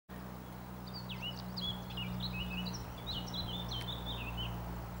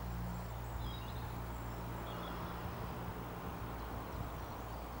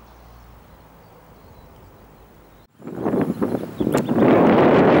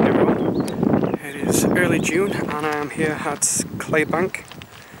is early June and I am here at Claybank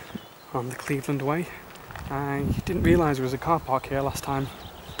on the Cleveland Way. I didn't realise there was a car park here last time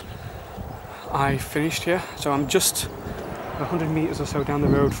I finished here, so I'm just 100 metres or so down the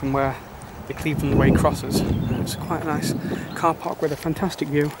road from where the Cleveland Way crosses. It's quite a nice car park with a fantastic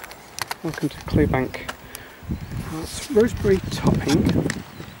view. Welcome to Claybank. It's roseberry topping,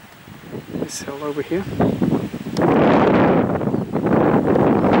 this hill over here.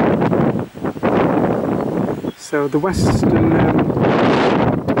 So the western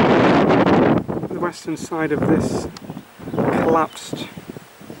side of this collapsed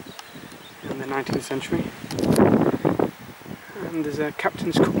in the 19th century, and there's a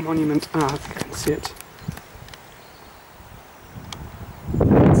Captain's Cook monument. If you can see it.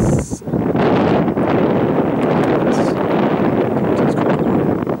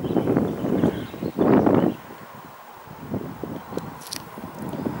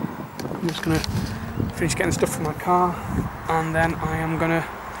 I'm just going to finish getting stuff from my car, and then I am going to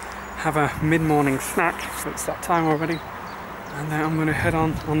have a mid-morning snack, so it's that time already, and then I'm going to head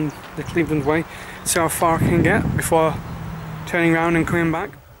on the Cleveland Way, see how far I can get before turning around and coming back.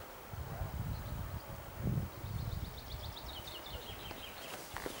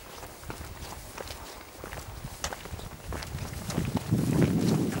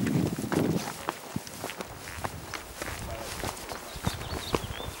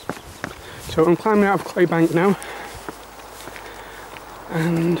 So I'm climbing out of Claybank now,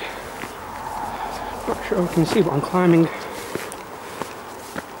 and not sure I can see what I'm climbing.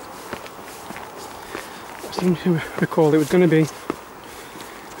 I seem to recall it was going to be a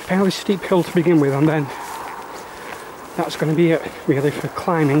fairly steep hill to begin with, and then that's going to be it really for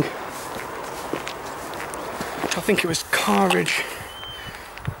climbing. I think it was Carridge,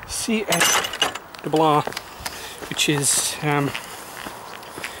 C-A-R-R, which is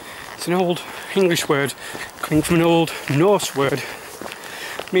it's an old English word coming from an old Norse word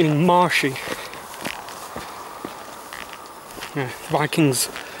meaning marshy. Yeah, the Vikings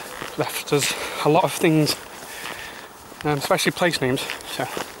left us a lot of things, especially place names. So,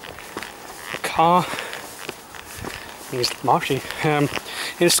 Car means marshy.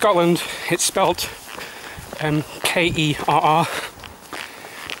 In Scotland, it's spelt K-E-R-R,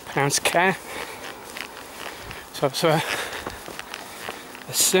 pronounced care. So it's a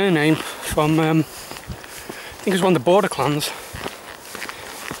surname from, I think it was one of the border clans,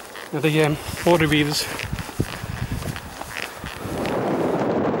 the border readers.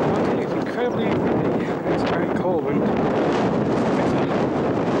 It's incredibly windy, it's very cold and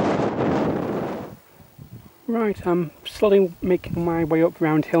right, I'm slowly making my way up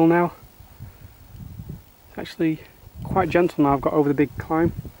round hill now. It's actually quite gentle now. I've got over the big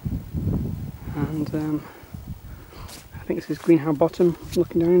climb, and I think this is Greenhow Bottom I'm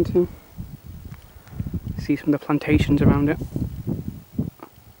looking down into. See some of the plantations around it.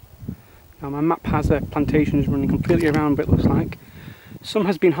 Now my map has plantations running completely around, but it looks like some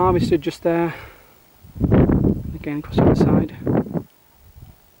has been harvested just there. And again across the other side.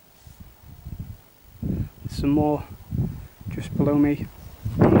 There's some more just below me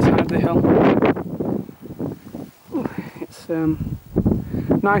on the side of the hill. Ooh, it's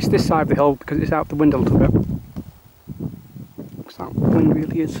nice this side of the hill because it's out the window a little bit. That wind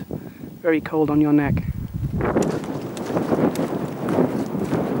really is very cold on your neck.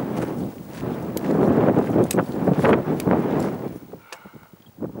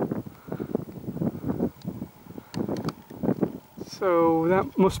 So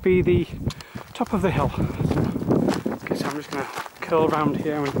that must be the top of the hill. So, okay, so I'm just going to curl around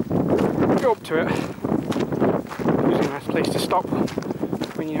here and go up to it. Usually a nice place to stop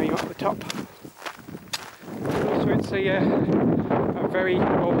when you know you're at the top. So it's a very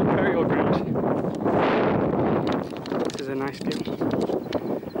old burial ground. This is a nice view.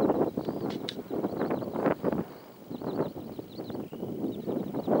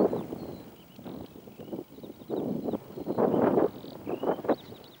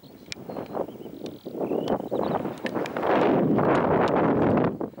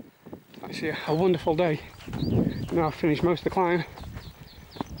 It's actually a wonderful day. Now I've finished most of the climb.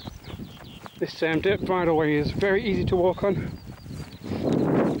 This dirt bridleway is very easy to walk on,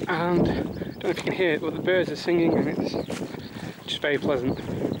 and I don't know if you can hear it, but the birds are singing and it's just very pleasant.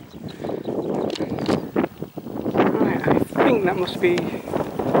 Right, I think that must be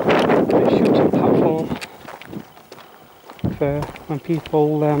a shooting platform for when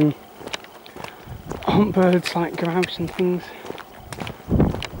people hunt birds like grouse and things.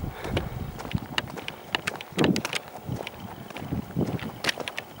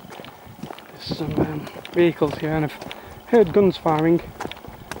 There's some vehicles here, and I've heard guns firing.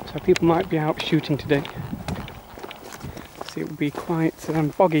 so people might be out shooting today. So it would be quite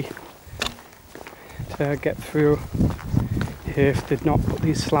boggy to get through if they'd not put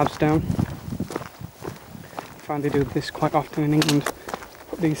these slabs down. I find they do this quite often in England,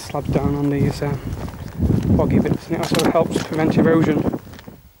 put these slabs down on these boggy bits, and it also helps prevent erosion.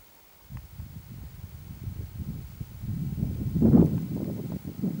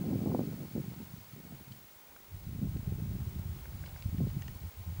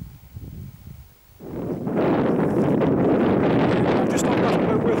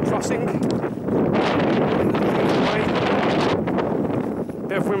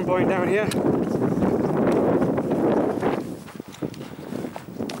 Bit of wind blowing down here.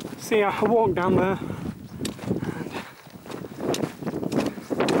 See, I walked down there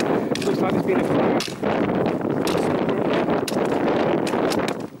and it looks like there's been a fire.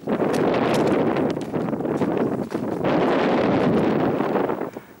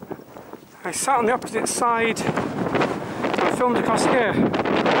 I sat on the opposite side and filmed across here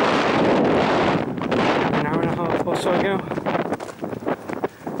an hour and a half or so ago.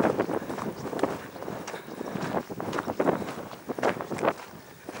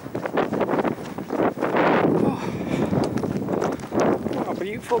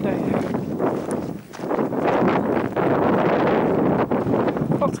 Beautiful day.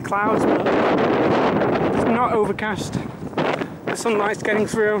 Lots of clouds, but it's not overcast. The sunlight's getting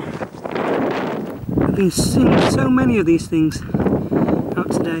through. I've been seeing so many of these things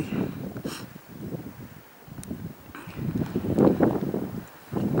out today.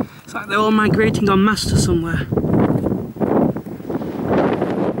 It's like they're all migrating en masse to somewhere.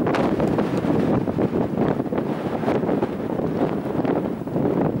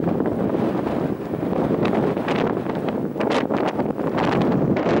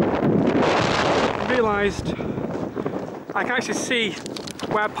 I can actually see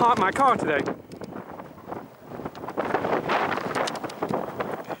where I parked my car today.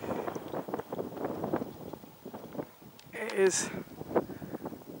 It is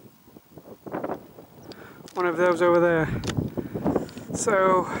one of those over there.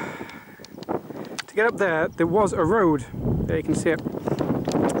 So to get up there, there was a road. There you can see it.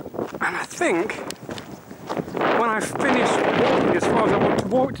 And I think when I finish walking as far as I want to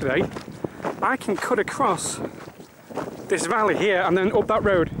walk today, I can cut across this valley here and then up that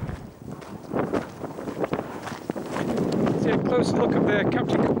road. See a closer look at the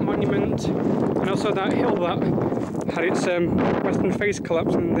Captain Cook Monument and also that hill that had its western face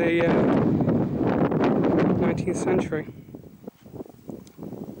collapse in the 19th century.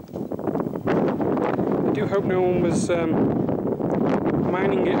 I do hope no one was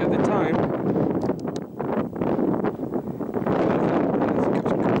mining it at the time.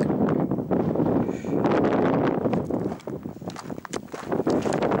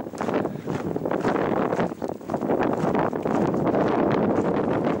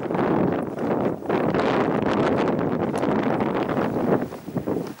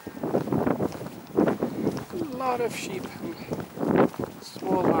 A lot of sheep and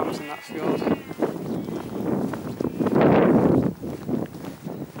small lambs in that field.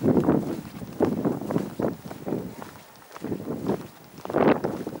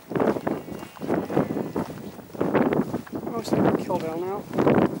 Mostly in Kildale now.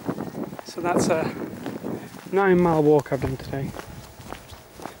 So that's a 9-mile walk I've done today.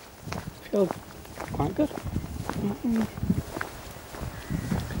 Feel quite good.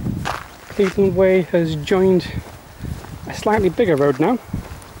 Cleveland Way has joined a slightly bigger road now.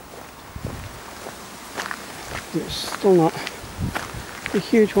 It's still not a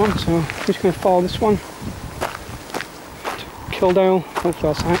huge one, so I'm just going to follow this one to Kildale.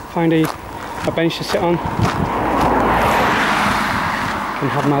 Hopefully I'll find a bench to sit on and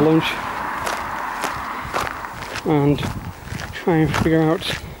have my lunch and try and figure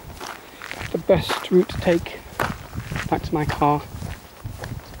out the best route to take back to my car.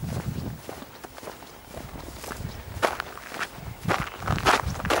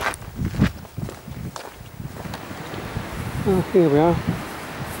 Oh, here we are.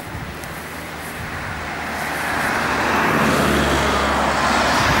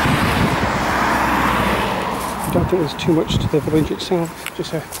 I don't think there's too much to the village itself,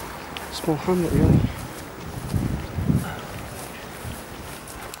 just a small hamlet really.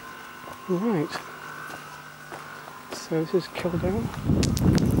 Right, so this is Kildale.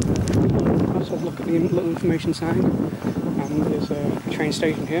 Also look at the little information sign, and there's a train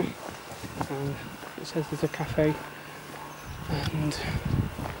station here, and it says there's a cafe and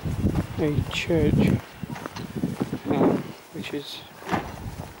a church, which is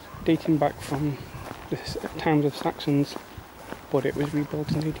dating back from the times of Saxons, but it was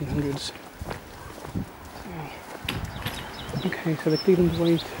rebuilt in the 1800s. Okay, so the Cleveland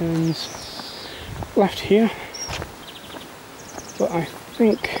Way turns left here, but I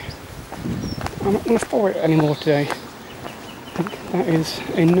think I'm not going to follow it anymore today. I think that is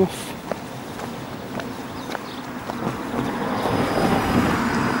enough.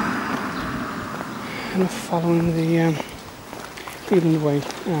 Enough following the Kildale way,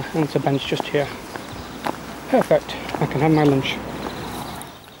 and there's a bench just here. Perfect, I can have my lunch.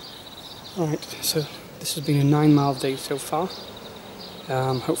 Right, so this has been a 9-mile day so far.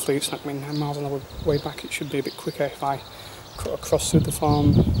 Hopefully it's not going to be 9 miles on the way back. It should be a bit quicker if I cut across through the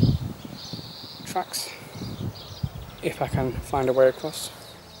farm tracks, if I can find a way across.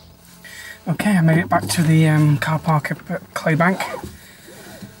 Okay, I made it back to the car park at Claybank.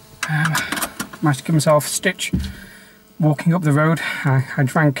 Managed to give myself a stitch walking up the road. I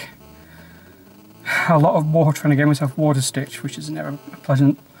drank a lot of water trying to get myself water stitch, which is never a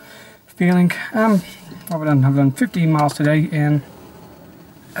pleasant feeling. What have I done? I've done 15 miles today in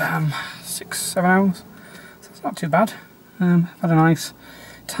 6-7 hours, so it's not too bad. I've had a nice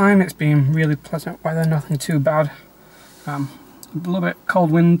time. It's been really pleasant weather, nothing too bad. A little bit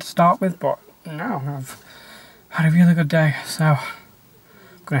cold wind to start with, but no, I've had a really good day. So I'm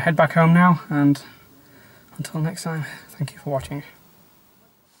going to head back home now, and until next time, thank you for watching.